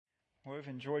We've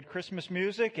enjoyed Christmas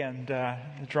music and the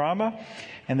drama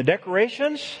and the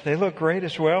decorations. They look great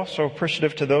as well. So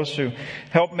appreciative to those who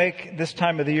help make this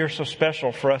time of the year so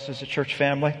special for us as a church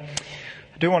family.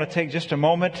 I do want to take just a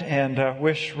moment and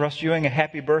wish Russ Ewing a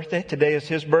happy birthday. Today is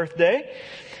his birthday,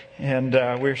 and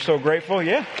we're so grateful.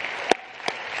 Yeah.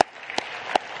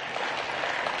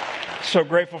 So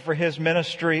grateful for his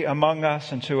ministry among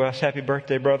us and to us. Happy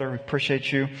birthday, brother. We appreciate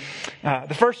you.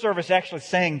 The first service actually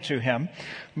sang to him,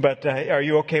 but are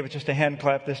you okay with just a hand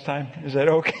clap this time? Is that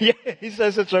okay? Yeah, he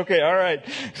says it's okay. All right.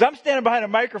 Because I'm standing behind a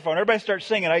microphone. Everybody starts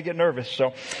singing. I get nervous.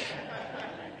 So,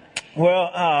 well,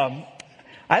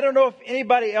 I don't know if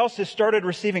anybody else has started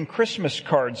receiving Christmas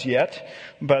cards yet,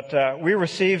 but we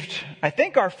received, I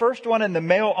think, our first one in the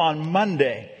mail on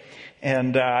Monday.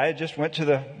 And I just went to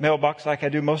the mailbox like I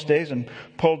do most days and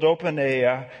pulled open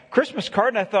a Christmas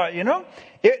card. And I thought,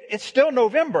 it's still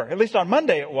November. At least on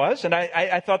Monday it was. And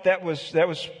I thought that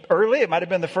was early. It might have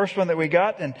been the first one that we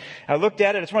got. And I looked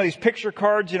at it. It's one of these picture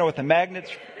cards, with the magnets.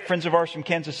 Friends of ours from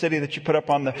Kansas City that you put up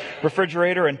on the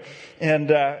refrigerator.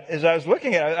 And as I was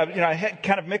looking at it, I had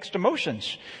kind of mixed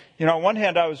emotions. On one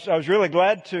hand, I was really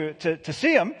glad to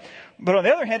see them. But on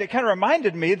the other hand, it kind of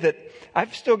reminded me that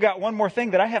I've still got one more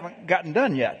thing that I haven't gotten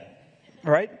done yet,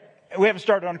 right? We haven't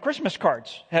started on Christmas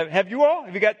cards. Have you all?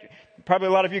 Have you got, probably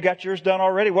a lot of you got yours done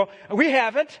already. Well, we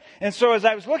haven't. And so as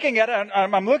I was looking at it,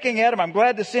 I'm looking at them. I'm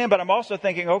glad to see them, but I'm also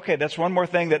thinking, okay, that's one more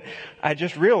thing that I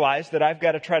just realized that I've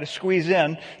got to try to squeeze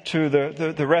in to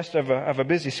the rest of a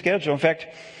busy schedule. In fact,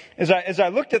 as I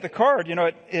looked at the card,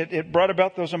 it brought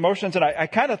about those emotions, and I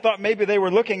kind of thought maybe they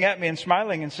were looking at me and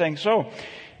smiling and saying, so,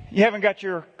 you haven't got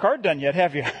your card done yet,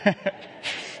 have you?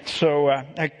 So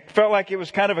I felt like it was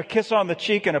kind of a kiss on the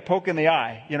cheek and a poke in the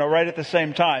eye, right at the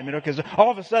same time, because all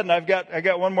of a sudden I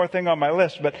got one more thing on my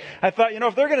list. But I thought,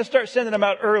 if they're going to start sending them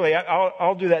out early,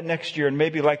 I'll do that next year, and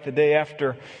maybe like the day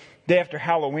after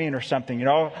Halloween or something.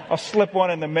 I'll slip one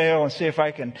in the mail and see if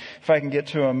I can get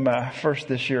to them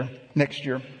next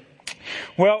year.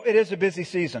 Well, it is a busy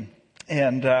season.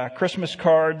 And Christmas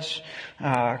cards,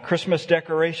 Christmas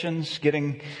decorations,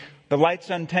 getting the lights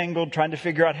untangled, trying to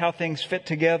figure out how things fit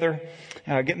together,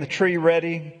 getting the tree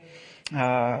ready.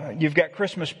 You've got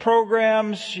Christmas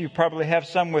programs. You probably have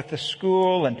some with the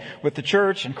school and with the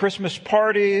church, and Christmas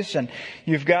parties. And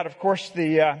you've got, of course,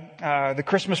 the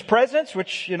Christmas presents,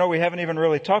 which, we haven't even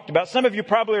really talked about. Some of you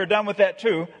probably are done with that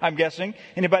too, I'm guessing.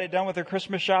 Anybody done with their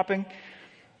Christmas shopping?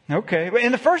 Okay.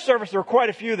 In the first service, there were quite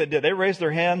a few that did. They raised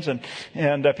their hands and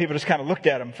people just kind of looked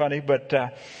at them funny. But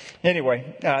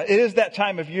anyway, it is that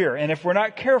time of year. And if we're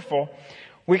not careful,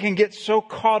 we can get so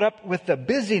caught up with the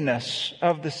busyness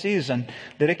of the season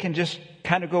that it can just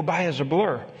kind of go by as a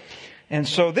blur. And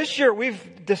so this year,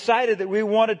 we've decided that we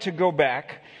wanted to go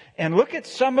back and look at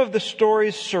some of the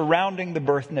stories surrounding the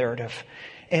birth narrative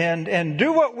and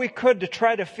do what we could to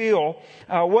try to feel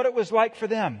what it was like for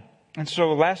them. And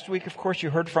so last week, of course, you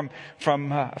heard from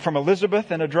Elizabeth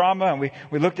in a drama, and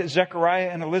we looked at Zechariah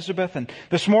and Elizabeth. And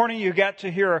this morning, you got to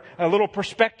hear a little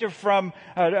perspective from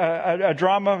a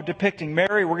drama depicting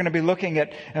Mary. We're going to be looking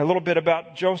at a little bit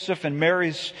about Joseph and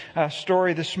Mary's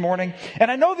story this morning.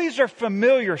 And I know these are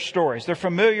familiar stories. They're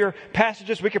familiar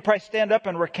passages. We could probably stand up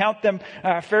and recount them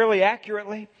fairly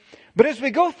accurately. But as we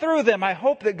go through them, I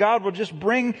hope that God will just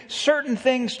bring certain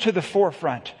things to the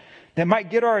forefront that might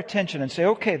get our attention and say,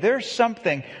 okay, there's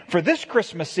something for this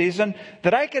Christmas season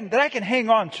that I can hang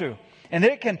on to. And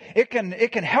it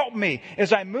can help me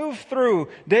as I move through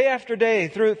day after day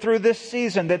through this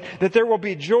season, that there will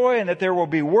be joy and that there will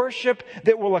be worship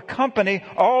that will accompany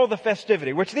all the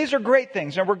festivity, which these are great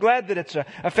things. And we're glad that it's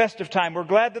a festive time. We're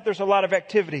glad that there's a lot of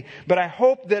activity. But I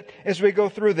hope that as we go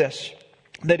through this,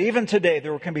 that even today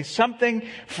there can be something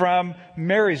from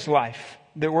Mary's life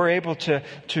that we're able to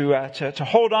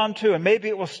hold on to, and maybe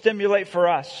it will stimulate for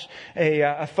us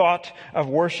a thought of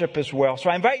worship as well. So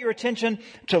I invite your attention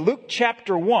to Luke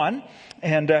chapter 1.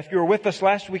 And if you were with us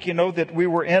last week, you know that we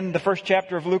were in the first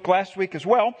chapter of Luke last week as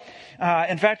well.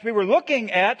 In fact, we were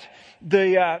looking at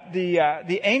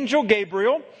the angel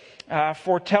Gabriel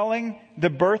foretelling the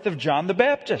birth of John the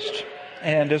Baptist.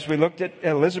 And as we looked at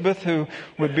Elizabeth, who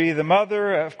would be the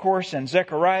mother, of course, and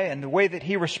Zechariah, and the way that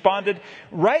he responded,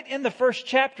 right in the first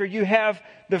chapter, you have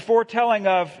the foretelling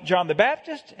of John the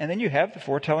Baptist, and then you have the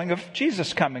foretelling of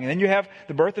Jesus coming. And then you have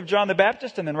the birth of John the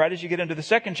Baptist, and then right as you get into the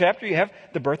second chapter, you have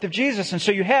the birth of Jesus. And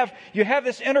so you have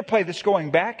this interplay that's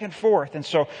going back and forth. And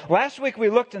so last week we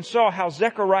looked and saw how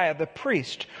Zechariah, the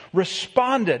priest,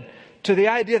 responded to the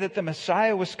idea that the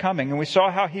Messiah was coming. And we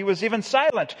saw how he was even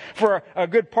silent for a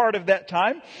good part of that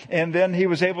time. And then he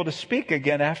was able to speak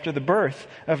again after the birth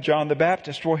of John the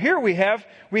Baptist. Well, here we have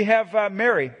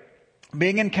Mary,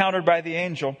 being encountered by the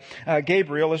angel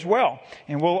Gabriel as well.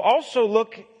 And we'll also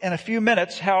look in a few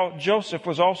minutes how Joseph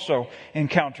was also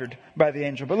encountered by the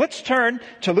angel. But let's turn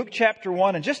to Luke chapter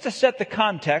 1, and just to set the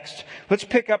context, let's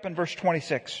pick up in verse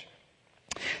 26.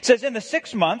 It says, in the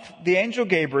 6th month, the angel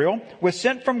Gabriel was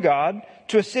sent from God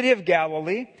to a city of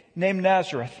Galilee named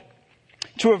Nazareth,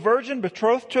 to a virgin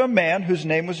betrothed to a man whose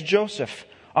name was Joseph,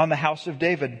 on the house of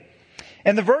David.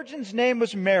 And the virgin's name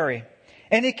was Mary.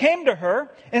 And he came to her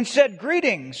and said,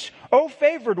 greetings, O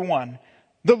favored one,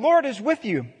 the Lord is with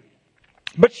you.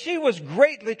 But she was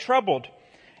greatly troubled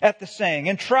at the saying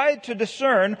and tried to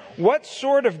discern what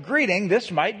sort of greeting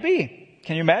this might be.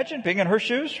 Can you imagine being in her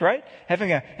shoes, right?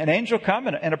 Having an angel come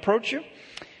and approach you.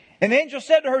 And the angel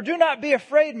said to her, do not be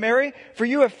afraid, Mary, for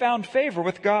you have found favor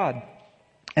with God.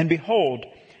 And behold,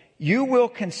 you will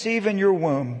conceive in your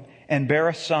womb and bear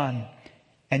a son,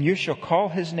 and you shall call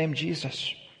his name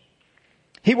Jesus.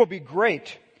 He will be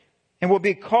great and will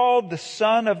be called the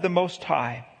Son of the Most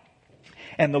High.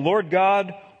 And the Lord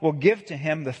God will give to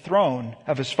him the throne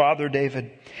of his father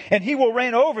David. And he will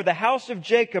reign over the house of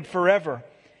Jacob forever.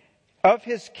 Of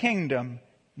his kingdom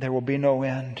there will be no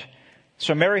end.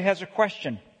 So Mary has a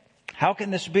question. How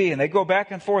can this be? And they go back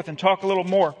and forth and talk a little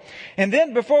more. And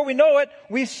then before we know it,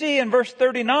 we see in verse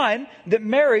 39 that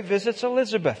Mary visits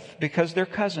Elizabeth because they're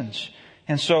cousins.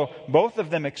 And so both of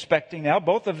them expecting now,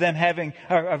 both of them having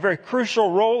a very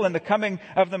crucial role in the coming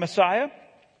of the Messiah.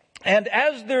 And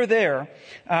as they're there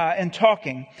and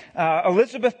talking,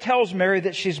 Elizabeth tells Mary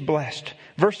that she's blessed.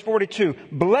 Verse 42,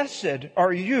 blessed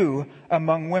are you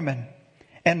among women,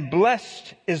 and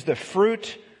blessed is the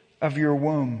fruit of your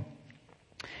womb.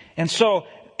 And so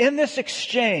in this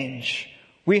exchange,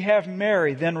 we have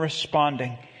Mary then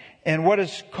responding in what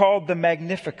is called the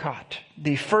Magnificat,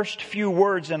 the first few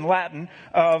words in Latin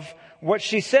of what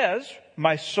she says,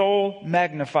 my soul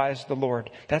magnifies the Lord.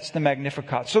 That's the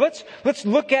Magnificat. So let's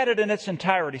look at it in its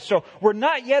entirety. So we're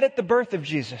not yet at the birth of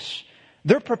Jesus.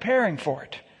 They're preparing for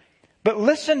it. But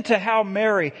listen to how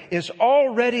Mary is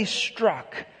already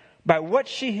struck by what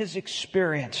she has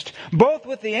experienced, both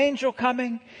with the angel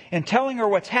coming and telling her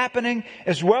what's happening,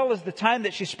 as well as the time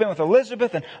that she spent with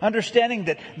Elizabeth and understanding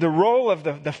that the role of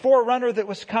the forerunner that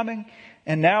was coming.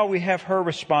 And now we have her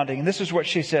responding. And this is what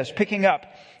she says, picking up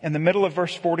in the middle of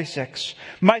verse 46.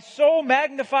 My soul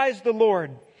magnifies the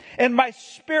Lord, and my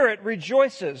spirit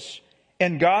rejoices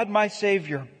in God my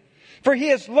Savior. For he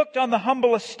has looked on the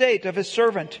humble estate of his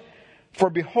servant. For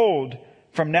behold,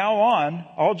 from now on,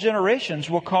 all generations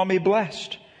will call me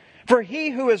blessed. For he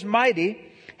who is mighty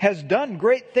has done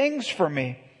great things for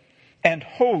me, and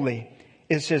holy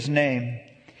is his name.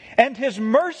 And his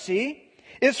mercy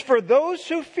is for those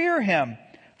who fear him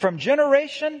from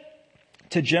generation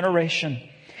to generation.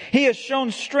 He has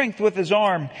shown strength with his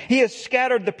arm. He has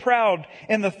scattered the proud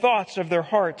in the thoughts of their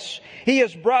hearts. He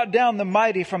has brought down the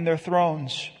mighty from their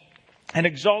thrones and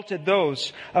exalted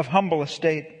those of humble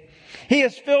estate. He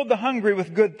has filled the hungry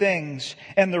with good things,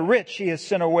 and the rich he has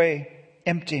sent away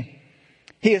empty.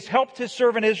 He has helped his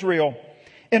servant Israel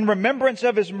in remembrance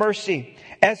of his mercy,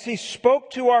 as he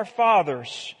spoke to our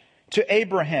fathers, to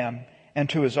Abraham, and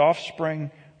to his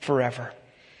offspring forever.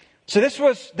 So this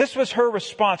was her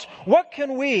response. What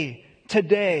can we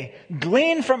today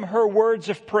glean from her words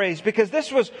of praise? Because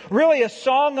this was really a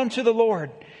song unto the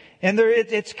Lord. And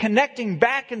it's connecting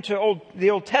back into the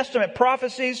Old Testament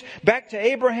prophecies, back to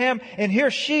Abraham. And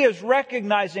here she is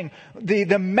recognizing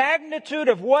the magnitude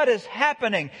of what is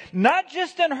happening, not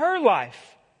just in her life,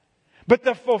 but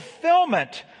the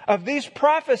fulfillment of these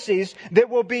prophecies that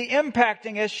will be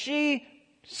impacting, as she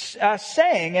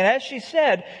saying, and as she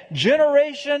said,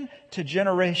 generation to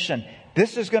generation.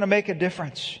 This is going to make a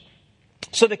difference.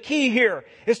 So the key here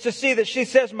is to see that she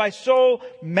says, my soul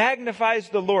magnifies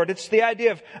the Lord. It's the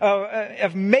idea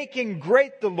of making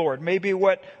great the Lord. Maybe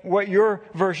what your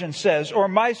version says. Or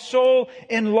my soul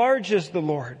enlarges the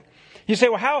Lord. You say,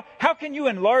 well, how can you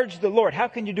enlarge the Lord? How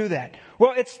can you do that?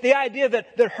 Well, it's the idea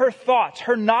that her thoughts,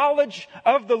 her knowledge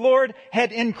of the Lord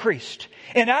had increased.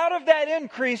 And out of that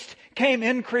increased came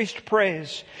increased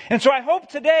praise. And so I hope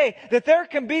today that there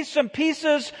can be some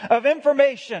pieces of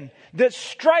information that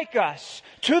strike us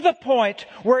to the point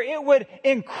where it would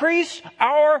increase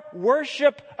our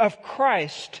worship of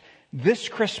Christ this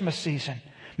Christmas season.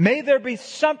 May there be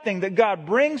something that God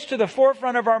brings to the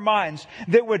forefront of our minds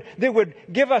that would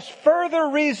give us further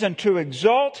reason to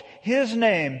exalt His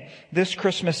name this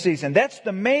Christmas season. That's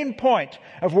the main point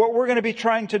of what we're going to be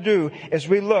trying to do as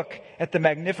we look at the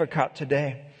Magnificat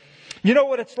today. You know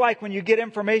what it's like when you get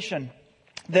information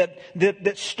that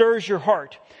stirs your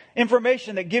heart.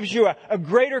 Information that gives you a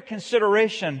greater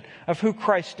consideration of who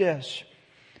Christ is.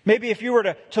 Maybe if you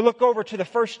were to look over to the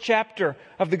first chapter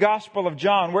of the Gospel of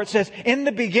John, where it says, in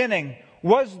the beginning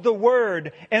was the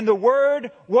Word, and the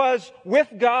Word was with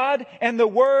God, and the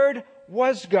Word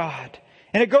was God.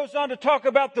 And it goes on to talk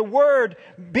about the Word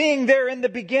being there in the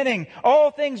beginning, all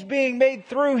things being made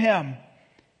through Him.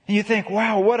 And you think,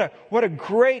 wow, what a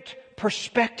great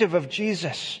perspective of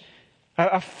Jesus.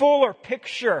 A fuller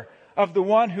picture of the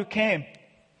one who came.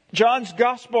 John's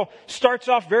Gospel starts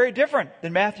off very different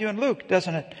than Matthew and Luke,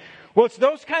 doesn't it? Well, it's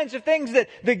those kinds of things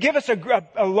that give us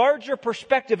a larger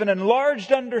perspective, an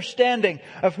enlarged understanding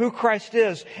of who Christ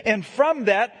is. And from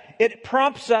that, it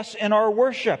prompts us in our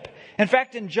worship. In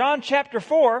fact, in John chapter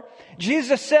 4,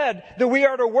 Jesus said that we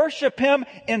are to worship Him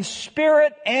in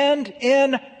spirit and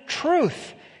in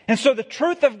truth. And so the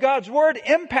truth of God's Word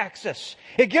impacts us.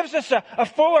 It gives us a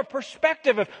fuller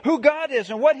perspective of who God is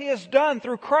and what He has done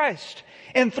through Christ.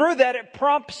 And through that, it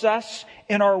prompts us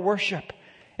in our worship.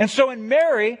 And so in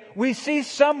Mary, we see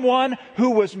someone who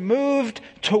was moved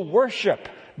to worship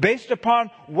based upon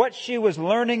what she was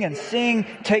learning and seeing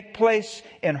take place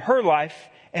in her life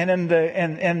and in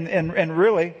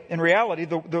reality,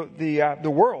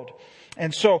 the world.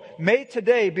 And so may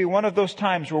today be one of those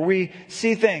times where we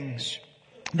see things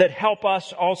that help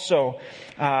us also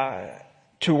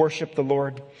to worship the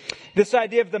Lord. This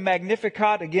idea of the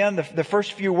Magnificat, again, the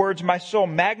first few words, my soul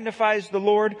magnifies the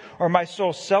Lord, or my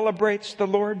soul celebrates the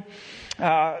Lord.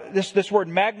 This word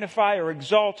magnify or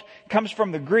exalt comes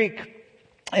from the Greek,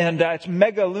 and it's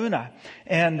megaluna.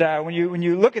 And when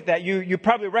you look at that, you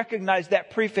probably recognize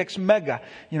that prefix mega,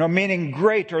 meaning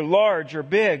great or large or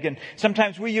big. And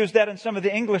sometimes we use that in some of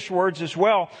the English words as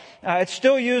well. It's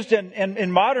still used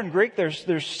in modern Greek.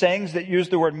 There's sayings that use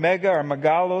the word mega or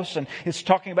megalos, and it's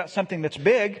talking about something that's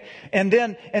big. And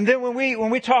then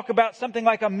when we talk about something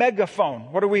like a megaphone,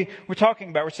 what are we're talking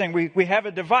about? We're saying we have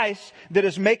a device that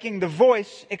is making the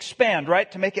voice expand,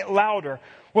 right? To make it louder.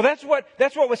 Well, that's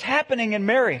what was happening in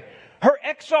Mary. Her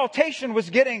exaltation was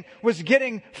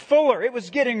getting fuller. It was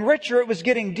getting richer. It was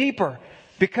getting deeper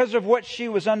because of what she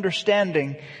was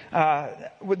understanding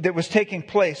that was taking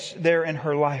place there in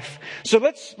her life. So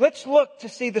let's look to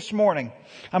see this morning.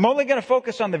 I'm only going to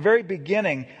focus on the very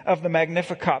beginning of the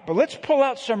Magnificat, but let's pull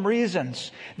out some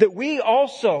reasons that we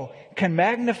also can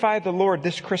magnify the Lord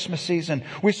this Christmas season.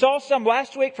 We saw some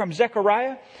last week from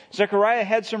Zechariah. Zechariah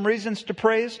had some reasons to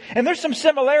praise. And there's some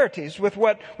similarities with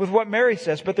what Mary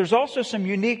says, but there's also some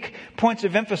unique points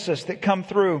of emphasis that come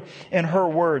through in her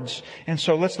words. And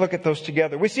so let's look at those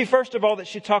together. We see first of all that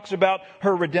she talks about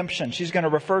her redemption. She's going to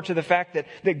refer to the fact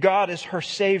that God is her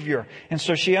Savior. And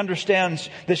so she understands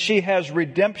that she has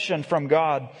redemption from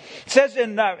God. It says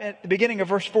at the beginning of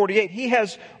verse 48, He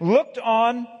has looked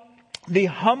on the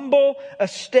humble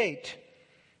estate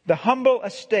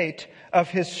of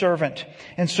His servant.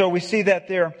 And so we see that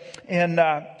there in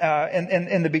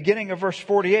the beginning of verse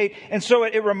 48. And so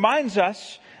it reminds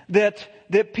us that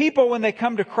people, when they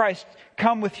come to Christ,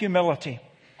 come with humility.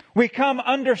 We come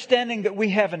understanding that we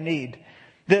have a need.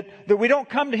 That we don't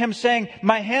come to Him saying,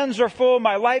 my hands are full,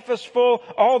 my life is full,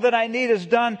 all that I need is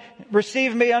done,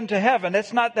 receive me unto heaven.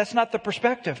 That's not the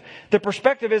perspective. The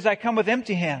perspective is I come with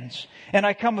empty hands, and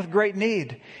I come with great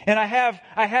need. And I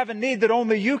have a need that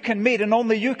only You can meet and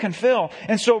only You can fill.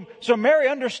 And so Mary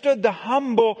understood the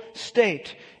humble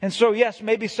state. And so yes,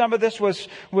 maybe some of this was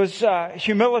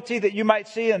humility that you might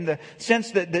see in the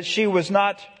sense that she was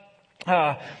not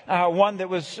one that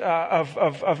was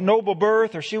of noble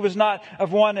birth, or she was not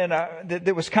of one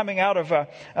that was coming out of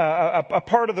a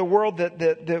part of the world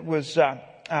that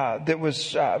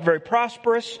was very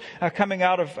prosperous, coming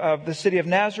out of the city of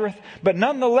Nazareth. But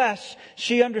nonetheless,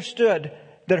 she understood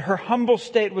that her humble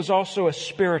state was also a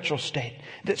spiritual state.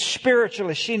 That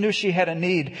spiritually she knew she had a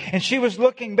need. And she was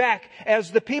looking back, as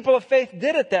the people of faith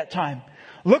did at that time,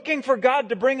 looking for God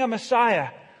to bring a Messiah.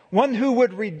 One who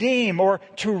would redeem or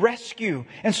to rescue.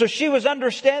 And so she was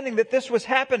understanding that this was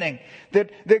happening.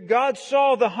 That God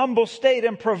saw the humble state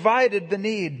and provided the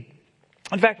need.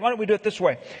 In fact, why don't we do it this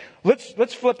way?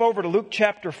 Let's flip over to Luke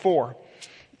chapter 4.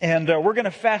 And we're going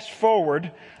to fast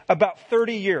forward about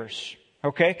 30 years.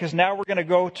 Okay? Because now we're going to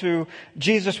go to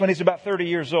Jesus when He's about 30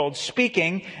 years old,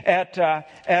 speaking at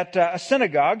a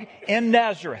synagogue in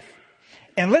Nazareth.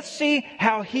 And let's see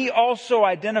how He also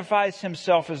identifies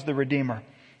Himself as the Redeemer.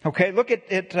 Okay, look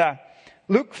at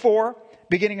Luke 4,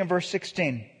 beginning in verse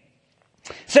 16.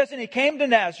 It says, and He came to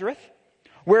Nazareth,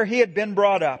 where He had been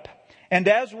brought up. And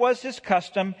as was His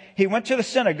custom, He went to the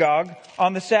synagogue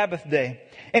on the Sabbath day.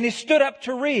 And He stood up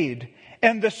to read.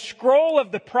 And the scroll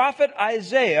of the prophet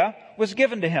Isaiah was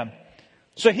given to Him.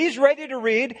 So He's ready to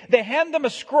read. They hand Him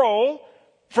a scroll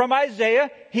from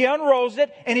Isaiah. He unrolls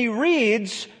it and he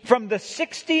reads from the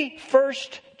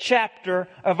 61st chapter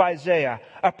of Isaiah,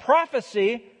 a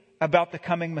prophecy about the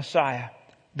coming Messiah,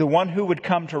 the one who would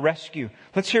come to rescue.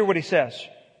 Let's hear what he says.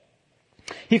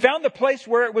 He found the place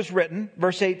where it was written,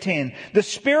 verse 18, "The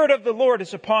Spirit of the Lord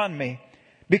is upon me,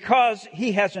 because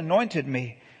He has anointed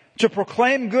me to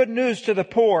proclaim good news to the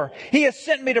poor. He has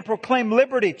sent me to proclaim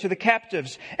liberty to the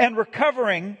captives and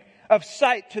recovering of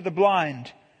sight to the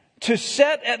blind, to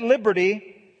set at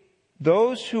liberty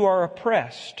those who are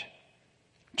oppressed,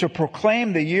 to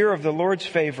proclaim the year of the Lord's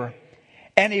favor."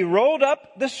 And he rolled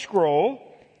up the scroll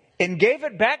and gave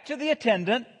it back to the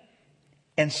attendant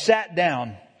and sat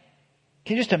down.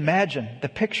 Can you just imagine the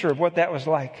picture of what that was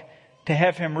like to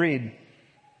have him read?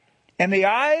 And the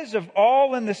eyes of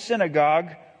all in the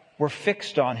synagogue were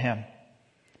fixed on him.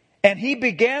 And he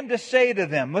began to say to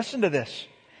them, listen to this,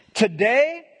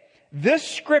 "Today this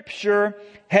scripture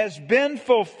has been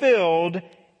fulfilled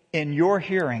in your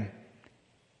hearing."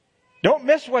 Don't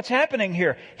miss what's happening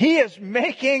here. He is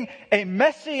making a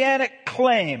messianic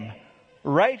claim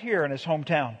right here in his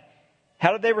hometown.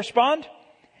 How did they respond?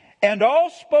 "And all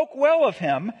spoke well of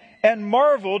him and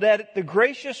marveled at the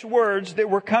gracious words that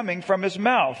were coming from his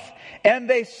mouth. And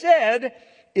they said,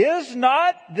 'Is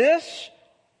not this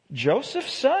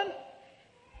Joseph's son?'"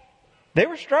 They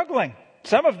were struggling,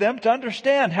 some of them, to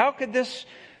understand how could this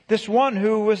one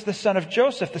who was the son of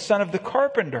Joseph, the son of the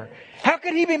carpenter, how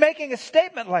could he be making a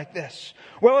statement like this?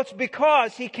 Well, it's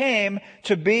because he came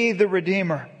to be the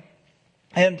Redeemer.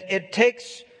 And it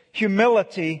takes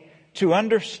humility to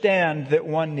understand that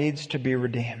one needs to be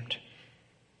redeemed.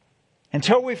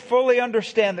 Until we fully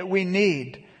understand that we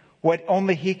need what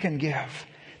only He can give,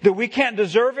 that we can't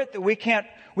deserve it, that we can't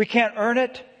earn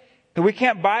it, that we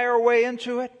can't buy our way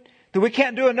into it, that we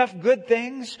can't do enough good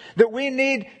things, that we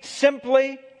need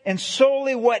simply and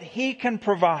solely what He can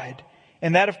provide.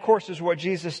 And that, of course, is what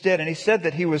Jesus did. And He said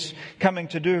that He was coming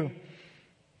to do.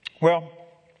 Well,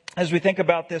 as we think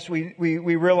about this, we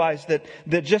realize that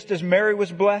just as Mary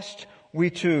was blessed, we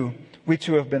too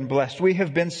have been blessed. We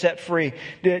have been set free.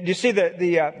 Do you see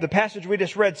the passage we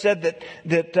just read said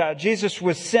that Jesus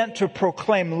was sent to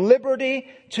proclaim liberty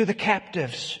to the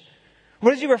captives.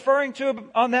 What is He referring to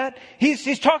on that?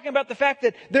 He's talking about the fact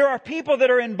that there are people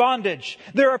that are in bondage.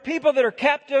 There are people that are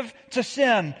captive to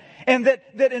sin. And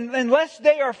that unless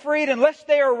they are freed, unless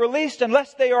they are released,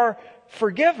 unless they are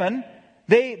forgiven,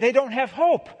 they don't have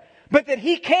hope. But that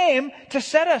He came to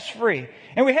set us free.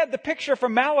 And we had the picture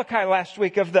from Malachi last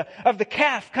week of the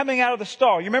calf coming out of the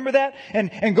stall. You remember that?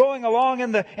 And going along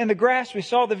in the grass. We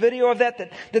saw the video of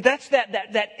that's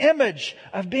that image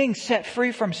of being set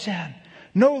free from sin.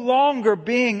 No longer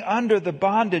being under the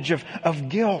bondage of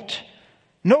guilt.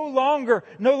 No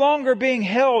longer being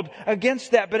held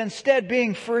against that, but instead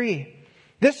being free.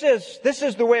 This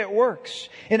is the way it works.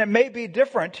 And it may be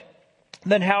different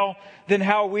than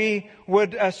how we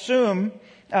would assume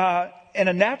in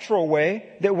a natural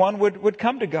way that one would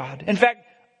come to God. In fact,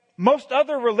 most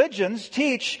other religions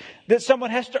teach that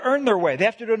someone has to earn their way. They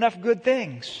have to do enough good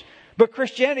things. But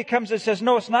Christianity comes and says,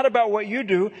 no, it's not about what you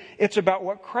do. It's about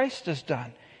what Christ has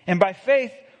done. And by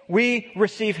faith, we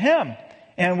receive Him.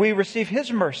 And we receive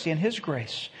His mercy and His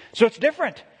grace. So it's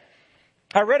different.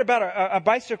 I read about a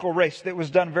bicycle race that was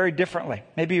done very differently.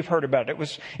 Maybe you've heard about it.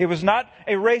 It was not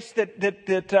a race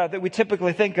that we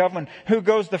typically think of and who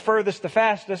goes the furthest, the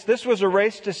fastest. This was a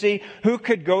race to see who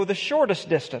could go the shortest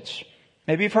distance.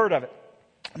 Maybe you've heard of it.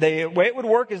 The way it would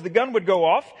work is the gun would go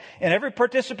off and every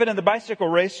participant in the bicycle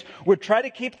race would try to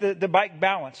keep the bike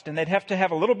balanced. And they'd have to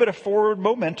have a little bit of forward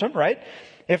momentum, right?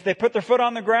 If they put their foot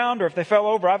on the ground or if they fell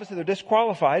over, obviously they're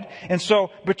disqualified. And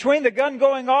so between the gun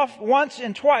going off once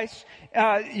and twice,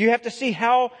 you have to see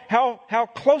how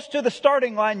close to the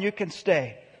starting line you can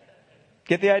stay.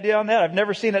 Get the idea on that? I've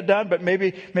never seen it done, but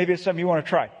maybe it's something you want to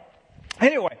try.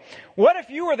 Anyway, what if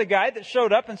you were the guy that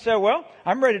showed up and said, well,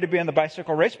 I'm ready to be in the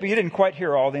bicycle race, but you didn't quite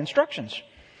hear all the instructions.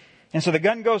 And so the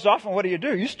gun goes off, and what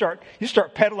do? You start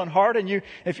pedaling hard, and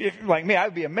if like me, I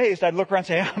would be amazed. I'd look around and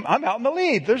say, I'm out in the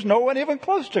lead. There's no one even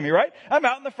close to me, right? I'm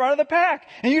out in the front of the pack.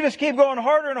 And you just keep going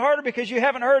harder and harder because you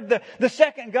haven't heard the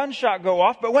second gunshot go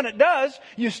off. But when it does,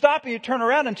 you stop and you turn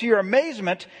around, and to your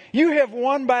amazement, you have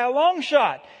won by a long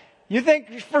shot. You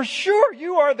think, for sure,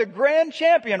 you are the grand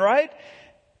champion, right?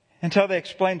 Until they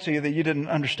explain to you that you didn't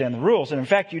understand the rules. And in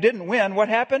fact, you didn't win. What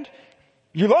happened?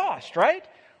 You lost, right?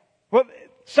 Well,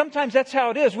 sometimes that's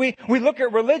how it is. We look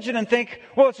at religion and think,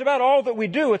 well, it's about all that we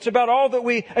do. It's about all that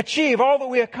we achieve, all that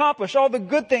we accomplish, all the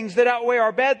good things that outweigh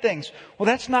our bad things. Well,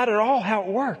 that's not at all how it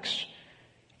works.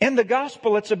 In the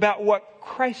gospel, it's about what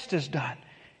Christ has done.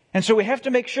 And so we have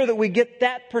to make sure that we get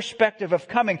that perspective of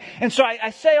coming. And so I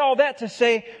say all that to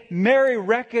say Mary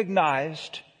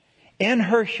recognized in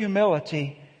her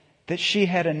humility that she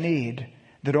had a need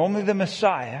that only the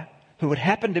Messiah, who would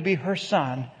happen to be her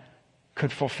son,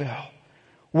 could fulfill.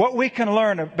 What we can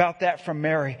learn about that from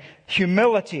Mary: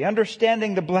 humility,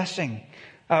 understanding the blessing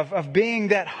of being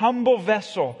that humble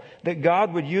vessel that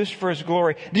God would use for His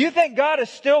glory. Do you think God is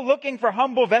still looking for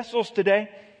humble vessels today?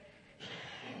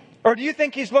 Or do you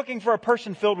think He's looking for a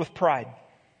person filled with pride?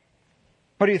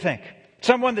 What do you think?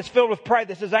 Someone that's filled with pride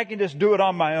that says, I can just do it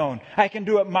on my own. I can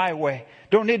do it my way.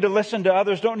 Don't need to listen to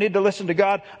others. Don't need to listen to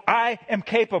God. I am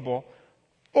capable.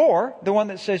 Or the one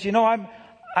that says,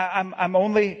 I'm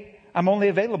only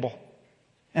available.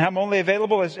 And I'm only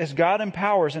available as God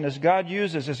empowers and as God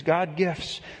uses, as God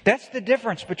gifts. That's the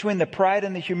difference between the pride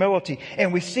and the humility.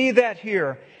 And we see that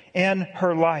here in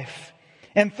her life.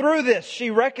 And through this, she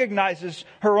recognizes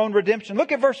her own redemption.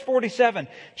 Look at verse 47.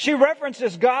 She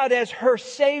references God as her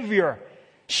Savior.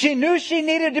 She knew she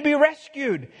needed to be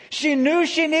rescued. She knew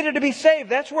she needed to be saved.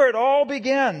 That's where it all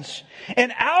begins.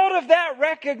 And out of that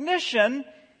recognition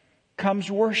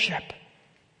comes worship.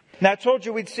 Now, I told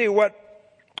you we'd see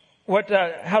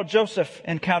how Joseph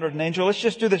encountered an angel. Let's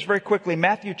just do this very quickly.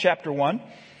 Matthew chapter 1.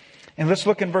 And let's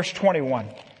look in verse 21.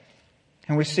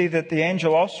 And we see that the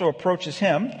angel also approaches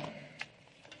him.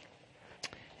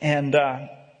 And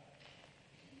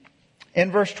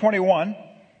in verse 21,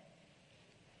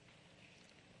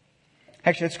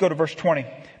 actually, let's go to verse 20.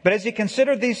 But as he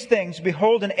considered these things,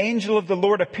 behold, an angel of the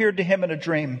Lord appeared to him in a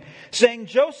dream, saying,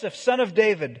 Joseph, son of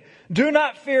David, do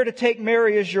not fear to take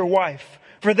Mary as your wife,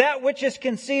 for that which is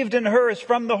conceived in her is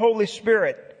from the Holy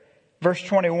Spirit. Verse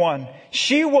 21,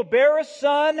 she will bear a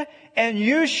son, and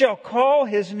you shall call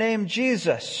his name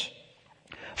Jesus,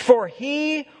 for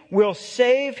he will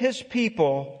save his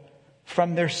people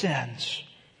from their sins.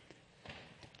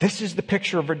 This is the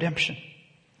picture of redemption.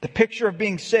 The picture of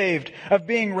being saved, of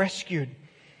being rescued.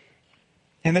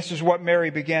 And this is what Mary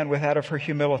began with out of her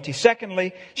humility.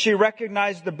 Secondly, she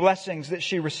recognized the blessings that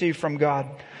she received from God.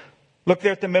 Look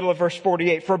there at the middle of verse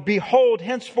 48. For behold,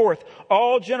 henceforth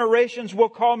all generations will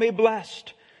call me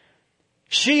blessed.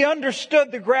 She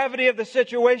understood the gravity of the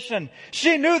situation.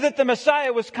 She knew that the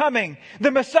Messiah was coming.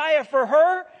 The Messiah for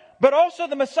her, but also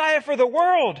the Messiah for the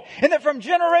world. And that from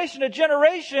generation to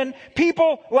generation,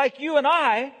 people like you and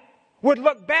I would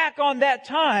look back on that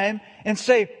time and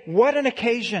say, what an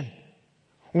occasion.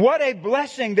 What a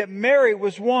blessing that Mary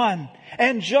was one.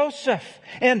 And Joseph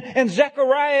and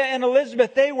Zechariah and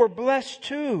Elizabeth, they were blessed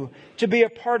too to be a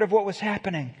part of what was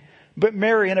happening. But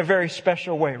Mary in a very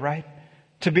special way, right?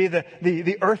 To be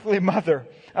the earthly mother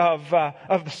of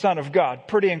the Son of God.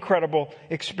 Pretty incredible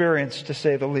experience, to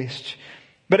say the least.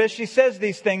 But as she says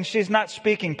these things, she's not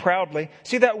speaking proudly.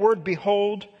 See that word,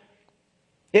 behold?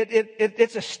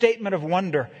 It's a statement of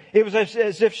wonder. It was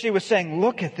as if she was saying,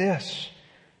 look at this.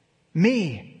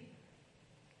 Me.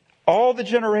 All the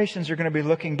generations are going to be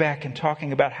looking back and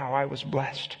talking about how I was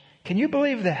blessed. Can you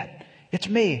believe that? It's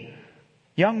me,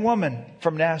 young woman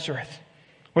from Nazareth.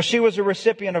 Well, she was a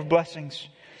recipient of blessings.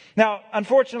 Now,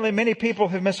 unfortunately, many people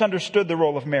have misunderstood the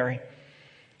role of Mary.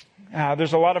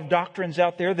 There's a lot of doctrines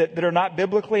out there that are not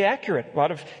biblically accurate. A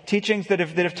lot of teachings that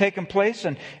have taken place.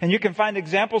 And you can find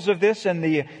examples of this in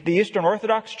the Eastern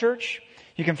Orthodox Church.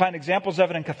 You can find examples of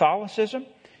it in Catholicism.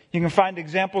 You can find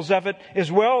examples of it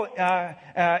as well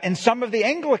in some of the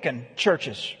Anglican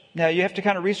churches. Now, you have to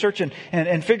kind of research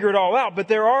and figure it all out. But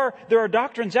there are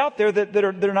doctrines out there that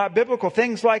are not biblical.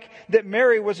 Things like that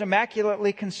Mary was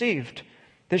immaculately conceived.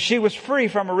 That she was free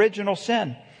from original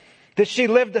sin. That she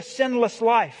lived a sinless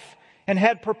life and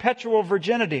had perpetual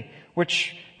virginity.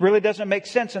 Which really doesn't make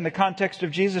sense in the context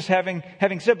of Jesus having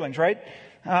siblings, right?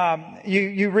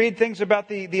 You read things about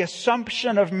the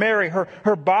assumption of Mary,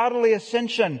 her bodily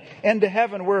ascension into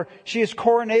heaven, where she is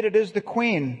coronated as the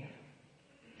queen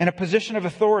in a position of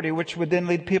authority, which would then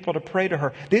lead people to pray to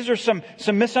her. These are some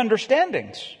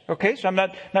misunderstandings. Okay, so I'm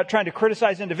not trying to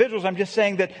criticize individuals. I'm just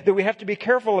saying that we have to be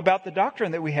careful about the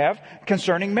doctrine that we have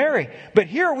concerning Mary. But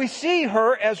here we see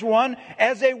her as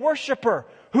a worshiper,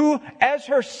 who as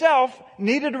herself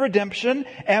needed redemption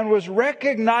and was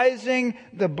recognizing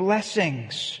the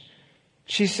blessings.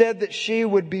 She said that she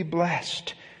would be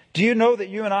blessed. Do you know that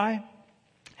you and I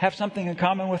have something in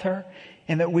common with her,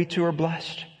 and that we too are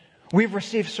blessed? We've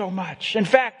received so much. In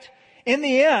fact, in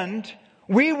the end,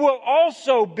 we will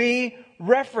also be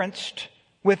referenced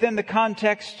within the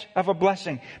context of a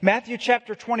blessing. Matthew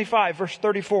chapter 25, verse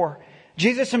 34.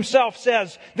 Jesus himself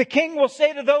says, the king will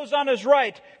say to those on his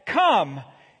right, come,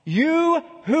 you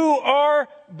who are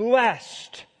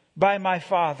blessed by my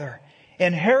Father,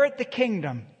 inherit the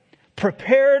kingdom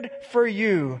prepared for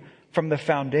you from the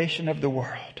foundation of the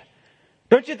world.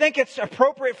 Don't you think it's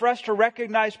appropriate for us to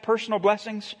recognize personal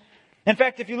blessings? In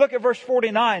fact, if you look at verse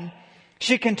 49,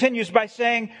 she continues by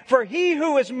saying, "For he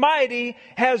who is mighty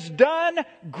has done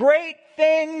great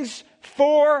things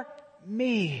for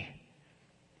me."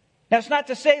 Now, it's not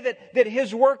to say that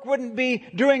his work wouldn't be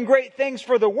doing great things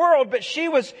for the world, but she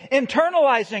was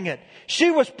internalizing it. She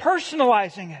was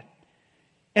personalizing it.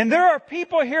 And there are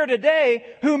people here today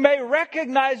who may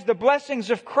recognize the blessings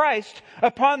of Christ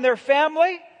upon their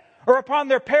family or upon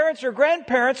their parents or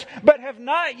grandparents, but have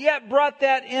not yet brought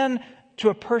that in to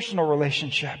a personal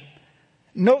relationship.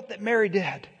 Note that Mary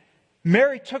did.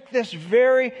 Mary took this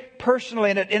very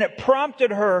personally, and it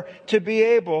prompted her to be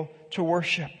able to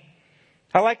worship.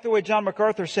 I like the way John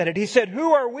MacArthur said it. He said,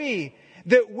 "Who are we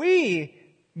that we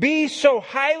be so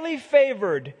highly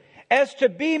favored as to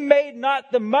be made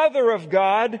not the mother of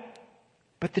God,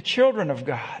 but the children of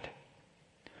God?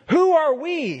 Who are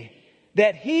we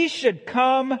that He should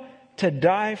come to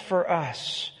die for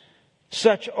us?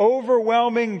 Such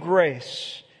overwhelming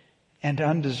grace and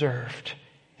undeserved."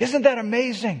 Isn't that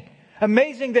amazing?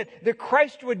 Amazing that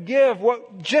Christ would give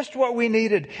just what we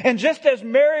needed. And just as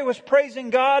Mary was praising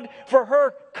God for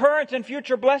her current and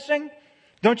future blessing,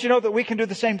 don't you know that we can do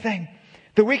the same thing?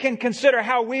 That we can consider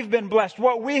how we've been blessed,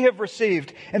 what we have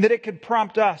received, and that it could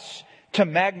prompt us to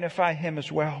magnify Him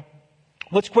as well.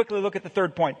 Let's quickly look at the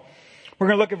third point. We're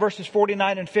going to look at verses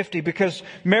 49 and 50, because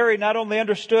Mary not only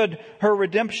understood her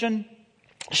redemption,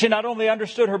 she not only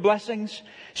understood her blessings,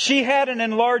 she had an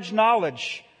enlarged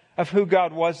knowledge of who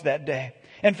God was that day.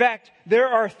 In fact, there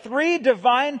are 3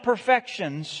 divine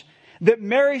perfections that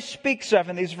Mary speaks of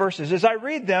in these verses. As I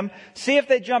read them, see if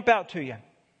they jump out to you.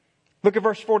 Look at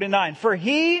verse 49. "For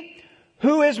He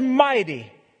who is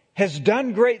mighty has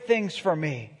done great things for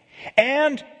me,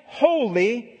 and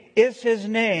holy is His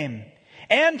name,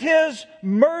 and His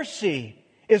mercy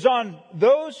is on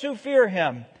those who fear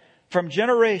Him from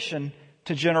generation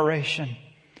to generation."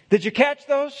 Did you catch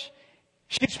those?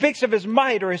 She speaks of His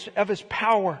might, or of His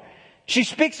power. She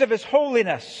speaks of His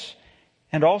holiness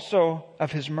and also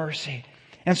of His mercy.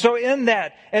 And so in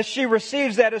that, as she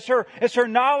receives that, as her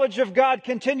knowledge of God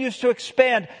continues to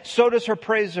expand, so does her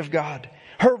praise of God,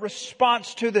 her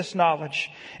response to this knowledge.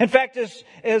 In fact,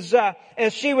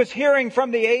 as she was hearing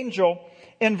from the angel,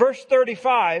 in verse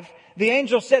 35, the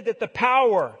angel said that the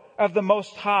power of the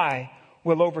Most High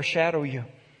will overshadow you.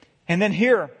 And then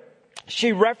here,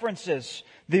 she references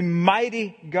the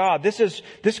mighty God.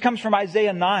 This comes from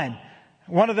Isaiah 9.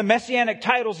 One of the messianic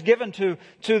titles given to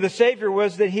the Savior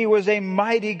was that He was a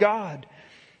mighty God.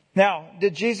 Now,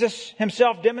 did Jesus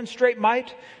Himself demonstrate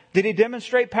might? Did He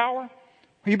demonstrate power?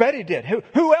 You bet He did.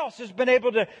 Who else has been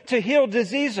able to heal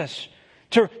diseases?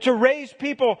 To raise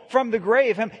people from the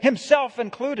grave, Himself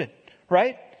included,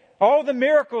 right? All the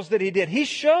miracles that He did, He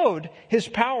showed His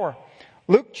power.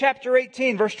 Luke chapter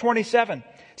 18, verse 27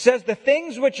 says, "The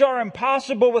things which are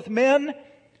impossible with men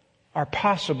are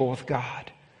possible with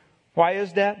God." Why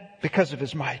is that? Because of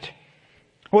His might.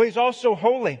 Well, He's also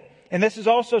holy. And this is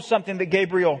also something that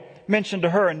Gabriel mentioned to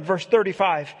her in verse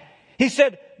 35. He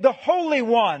said, "The Holy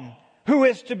One who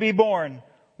is to be born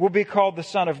will be called the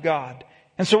Son of God."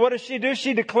 And so what does she do?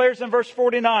 She declares in verse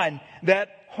 49 that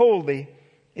holy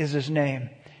is His name.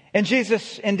 And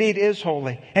Jesus indeed is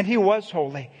holy. And He was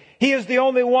holy. He is the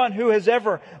only one who has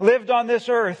ever lived on this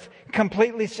earth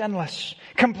completely sinless,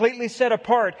 completely set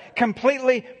apart,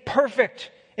 completely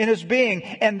perfect in His being.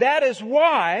 And that is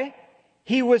why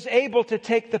He was able to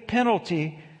take the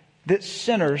penalty that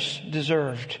sinners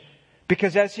deserved.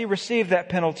 Because as He received that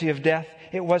penalty of death,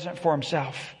 it wasn't for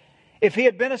Himself. If He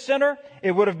had been a sinner,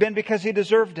 it would have been because He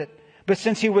deserved it. But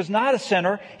since He was not a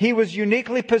sinner, He was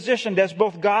uniquely positioned as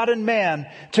both God and man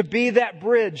to be that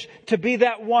bridge, to be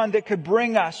that one that could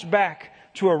bring us back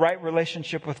to a right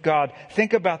relationship with God.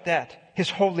 Think about that. His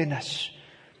holiness,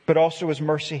 but also His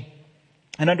mercy.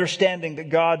 And understanding that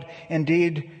God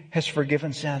indeed has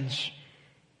forgiven sins.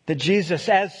 That Jesus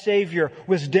as Savior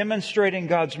was demonstrating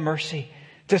God's mercy.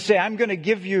 To say, I'm going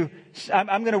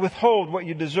to withhold what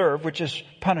you deserve, which is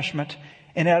punishment.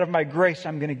 And out of my grace,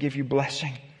 I'm going to give you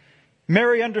blessing.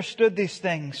 Mary understood these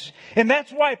things. And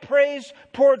that's why praise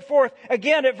poured forth.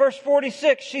 Again, at verse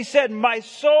 46, she said, "My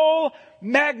soul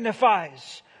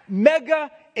magnifies,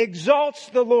 mega exalts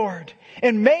the Lord."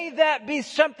 And may that be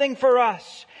something for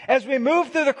us as we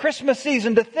move through the Christmas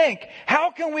season to think,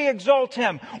 how can we exalt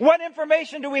Him? What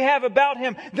information do we have about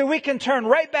Him that we can turn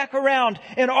right back around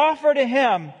and offer to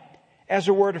Him as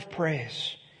a word of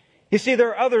praise? You see, there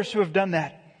are others who have done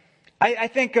that. I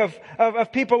think of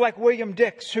people like William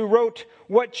Dix, who wrote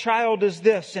 "What Child Is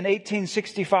This" in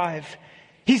 1865.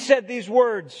 He said these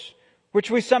words,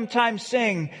 which we sometimes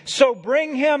sing, "So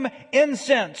bring him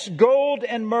incense, gold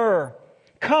and myrrh.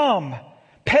 Come,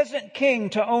 peasant king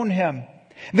to own him.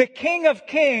 The King of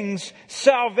Kings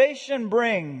salvation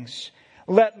brings.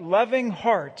 Let loving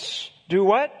hearts do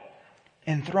what?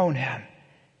 Enthrone him."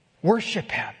 Worship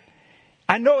him.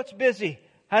 I know it's busy.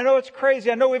 I know it's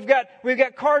crazy. I know we've got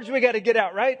cards we got to get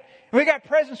out, right? We got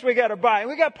presents we got to buy.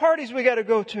 We got parties we got to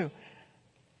go to.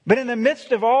 But in the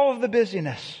midst of all of the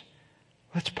busyness,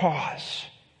 let's pause.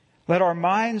 Let our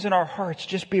minds and our hearts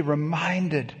just be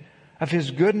reminded of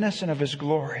His goodness and of His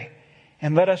glory.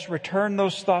 And let us return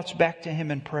those thoughts back to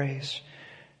Him in praise.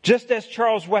 Just as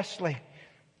Charles Wesley,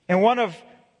 in one of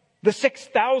the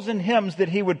 6,000 hymns that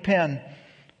he would pen,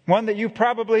 one that you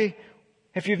probably,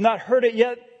 if you've not heard it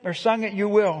yet or sung it, you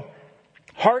will.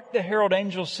 "Hark the herald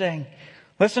angels sing."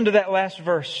 Listen to that last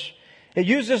verse. It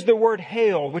uses the word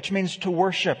hail, which means to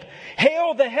worship.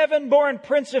 "Hail the heaven-born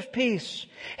Prince of Peace.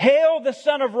 Hail the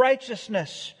Son of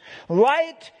Righteousness.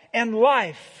 Light and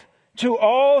life to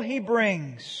all He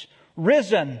brings.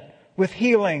 Risen with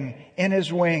healing in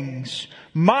His wings.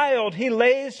 Mild He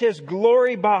lays His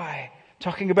glory by."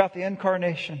 Talking about the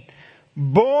incarnation.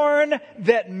 "Born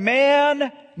that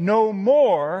man no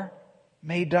more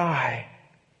may die.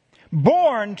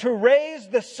 Born to raise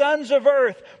the sons of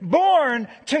earth. Born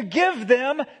to give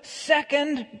them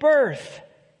second birth.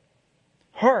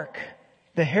 Hark,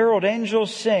 the herald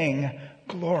angels sing,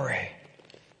 glory,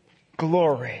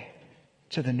 glory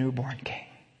to the newborn King."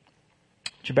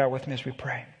 Would you bow with me as we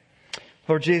pray?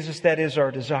 Lord Jesus, that is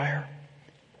our desire.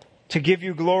 To give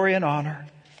You glory and honor.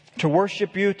 To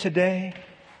worship You today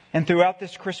and throughout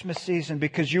this Christmas season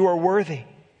because You are worthy.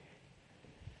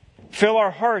 Fill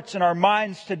our hearts and our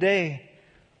minds today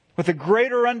with a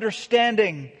greater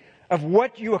understanding of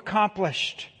what You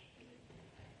accomplished.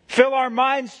 Fill our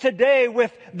minds today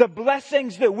with the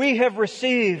blessings that we have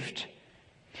received.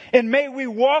 And may we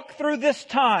walk through this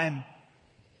time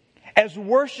as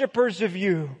worshipers of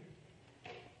You,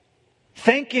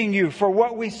 thanking You for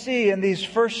what we see in these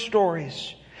first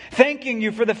stories. Thanking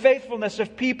You for the faithfulness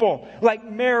of people like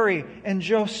Mary and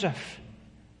Joseph.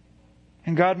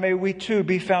 And God, may we too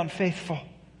be found faithful.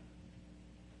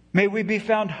 May we be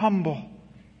found humble.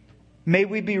 May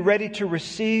we be ready to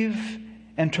receive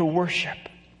and to worship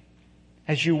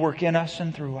as You work in us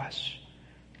and through us.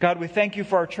 God, we thank You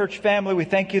for our church family. We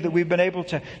thank You that we've been able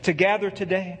to gather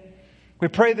today. We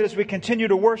pray that as we continue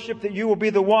to worship, that You will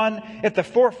be the one at the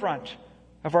forefront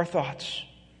of our thoughts.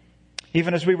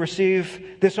 Even as we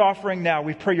receive this offering now,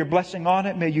 we pray Your blessing on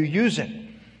it. May You use it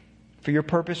for Your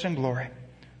purpose and glory.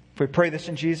 We pray this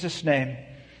in Jesus' name.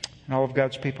 And all of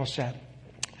God's people said,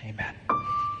 amen.